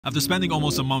After spending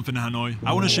almost a month in Hanoi,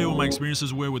 I want to share what my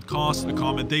experiences were with cost,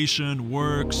 accommodation,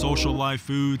 work, social life,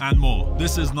 food, and more.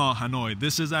 This is not Hanoi,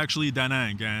 this is actually Da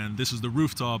Nang, and this is the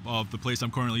rooftop of the place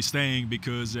I'm currently staying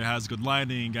because it has good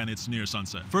lighting and it's near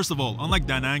sunset. First of all, unlike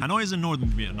Da Nang, Hanoi is in northern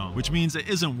Vietnam, which means it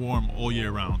isn't warm all year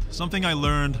round. Something I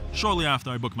learned shortly after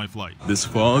I booked my flight. This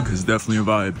fog is definitely a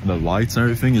vibe. The lights and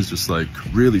everything is just like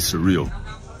really surreal.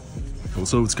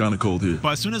 Also, it's kind of cold here. But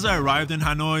as soon as I arrived in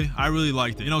Hanoi, I really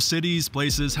liked it. You know, cities,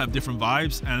 places have different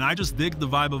vibes, and I just dig the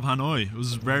vibe of Hanoi. It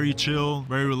was very chill,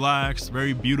 very relaxed,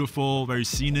 very beautiful, very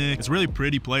scenic. It's a really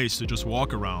pretty place to just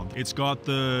walk around. It's got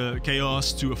the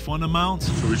chaos to a fun amount.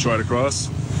 Should we try to cross?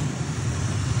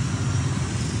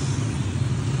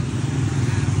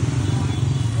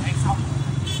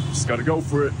 Just gotta go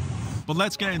for it. But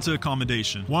let's get into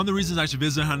accommodation. One of the reasons I should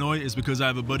visit Hanoi is because I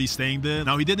have a buddy staying there.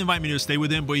 Now, he did invite me to stay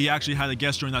with him, but he actually had a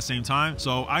guest during that same time.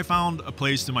 So I found a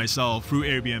place to myself through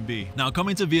Airbnb. Now,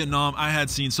 coming to Vietnam, I had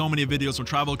seen so many videos from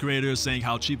travel creators saying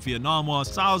how cheap Vietnam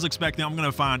was. So I was expecting I'm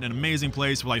gonna find an amazing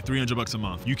place for like 300 bucks a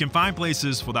month. You can find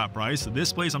places for that price.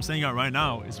 This place I'm staying at right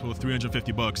now is for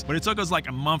 350 bucks, but it took us like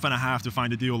a month and a half to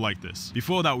find a deal like this.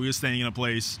 Before that, we were staying in a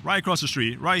place right across the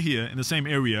street, right here in the same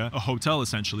area, a hotel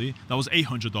essentially, that was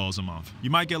 $800 a month.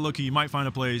 You might get lucky, you might find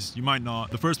a place, you might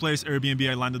not. The first place, Airbnb,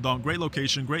 I landed on, great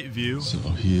location, great view. So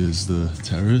here's the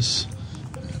terrace,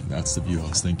 and that's the view I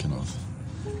was thinking of.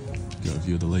 Got a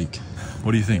view of the lake.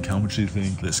 What do you think? How much do you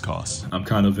think this costs? I'm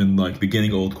kind of in like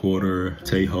beginning old quarter,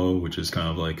 Tay Ho, which is kind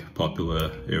of like popular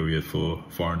area for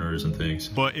foreigners and things.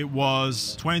 But it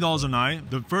was $20 a night.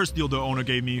 The first deal the owner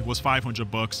gave me was 500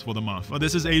 bucks for the month. But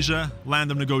this is Asia, land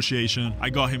of negotiation.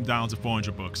 I got him down to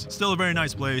 400 bucks. Still a very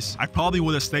nice place. I probably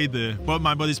would have stayed there, but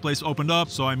my buddy's place opened up,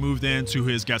 so I moved into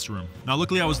his guest room. Now,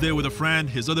 luckily I was there with a friend.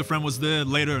 His other friend was there.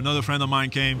 Later, another friend of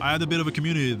mine came. I had a bit of a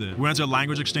community there. We went to a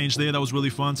language exchange there. That was really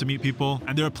fun to meet people.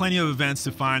 And there are plenty of events to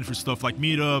find for stuff like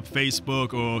Meetup,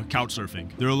 Facebook, or couchsurfing.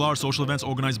 There are a lot of social events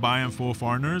organized by and for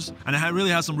foreigners, and it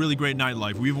really has some really great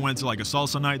nightlife. We even went to like a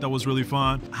salsa night that was really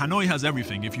fun. Hanoi has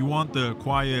everything. If you want the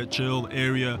quiet, chill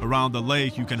area around the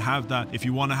lake, you can have that. If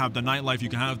you want to have the nightlife, you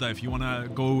can have that. If you want to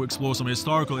go explore some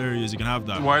historical areas, you can have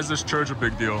that. Why is this church a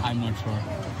big deal? I'm not sure,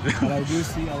 but I do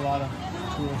see a lot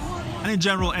of tourists. And in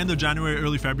general, end of January,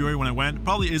 early February when I went,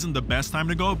 probably isn't the best time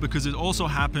to go because it also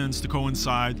happens to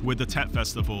coincide with the Tet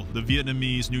Festival, the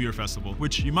Vietnamese New Year Festival,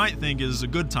 which you might think is a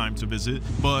good time to visit,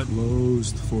 but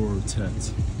Closed for Tet.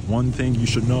 One thing you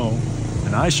should know,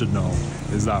 and I should know,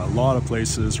 is that a lot of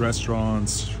places,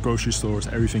 restaurants, grocery stores,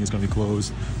 everything is going to be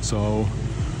closed. So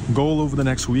goal over the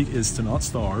next week is to not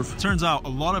starve. Turns out a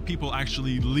lot of people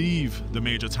actually leave the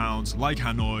major towns like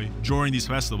Hanoi during these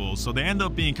festivals, so they end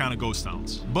up being kind of ghost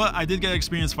towns. But I did get to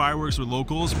experience fireworks with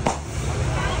locals.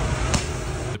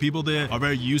 The people there are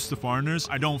very used to foreigners.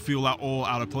 I don't feel at all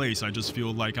out of place. I just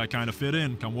feel like I kind of fit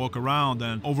in, can walk around,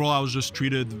 and overall I was just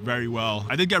treated very well.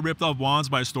 I did get ripped off once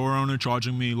by a store owner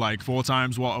charging me like 4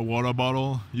 times what a water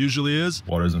bottle usually is.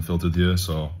 Water isn't filtered here,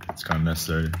 so it's kind of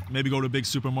necessary. Maybe go to a big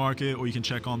supermarket, or you can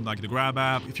check on like the Grab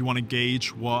app if you want to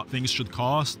gauge what things should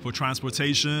cost. For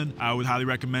transportation, I would highly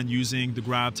recommend using the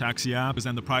Grab taxi app because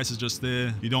then the price is just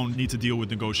there. You don't need to deal with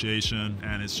negotiation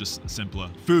and it's just simpler.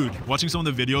 Food. Watching some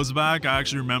of the videos back, I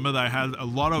actually remember that I had a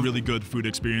lot of really good food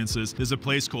experiences. There's a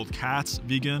place called Cat's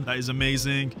Vegan that is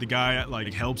amazing. The guy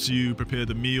like helps you prepare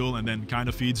the meal and then kind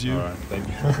of feeds you. All right, thank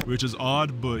you. Which is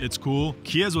odd, but it's cool.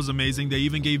 Kia's was amazing. They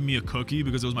even gave me a cookie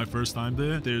because it was my first time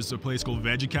there. There's a place called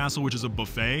Veggie Castle, which is a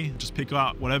buffet. Just pick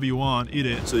out whatever you want, eat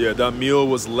it. So yeah, that meal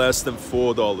was less than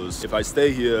 $4. If I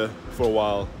stay here for a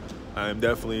while, I'm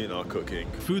definitely not cooking.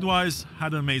 Food-wise,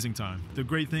 had an amazing time. The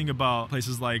great thing about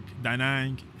places like Da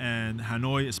Nang and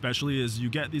Hanoi especially is you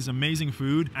get these amazing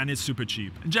food and it's super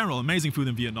cheap. In general, amazing food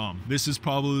in Vietnam. This is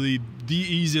probably the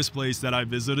easiest place that I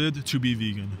visited to be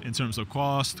vegan. In terms of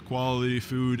cost, quality,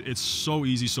 food, it's so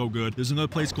easy, so good. There's another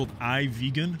place called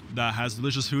iVegan that has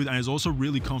delicious food and is also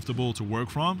really comfortable to work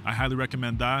from. I highly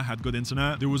recommend that, had good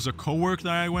internet. There was a co-work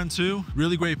that I went to.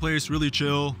 Really great place, really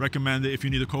chill. Recommend it if you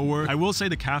need a co-work. I will say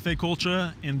the cafe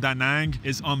culture in Da Nang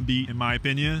is unbeat in my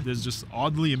opinion. There's just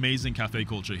oddly amazing cafe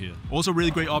culture here. Also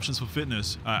really great options for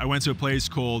fitness. I went to a place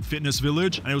called Fitness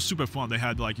Village and it was super fun. They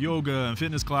had like yoga and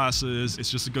fitness classes.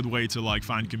 It's just a good way to like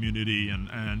find community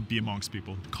and be amongst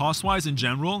people. Cost-wise in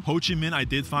general, Ho Chi Minh I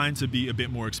did find to be a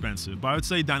bit more expensive, but I would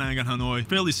say Da Nang and Hanoi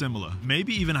fairly similar.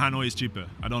 Maybe even Hanoi is cheaper,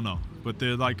 I don't know. But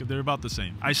they're about the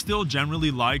same. I still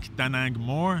generally like Da Nang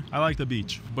more. I like the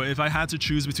beach. But if I had to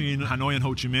choose between Hanoi and Ho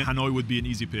Chi Minh, Hanoi would be an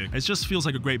easy pick. It just feels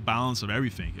like a great balance of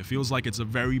everything. It feels like it's a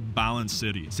very balanced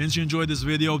city. Since you enjoyed this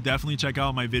video, definitely check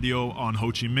out my video on Ho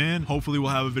Chi Minh. Hopefully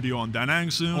we'll have a video on Da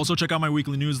Nang soon. Also check out my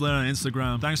weekly newsletter on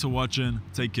Instagram. Thanks for watching.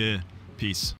 Take care. Peace.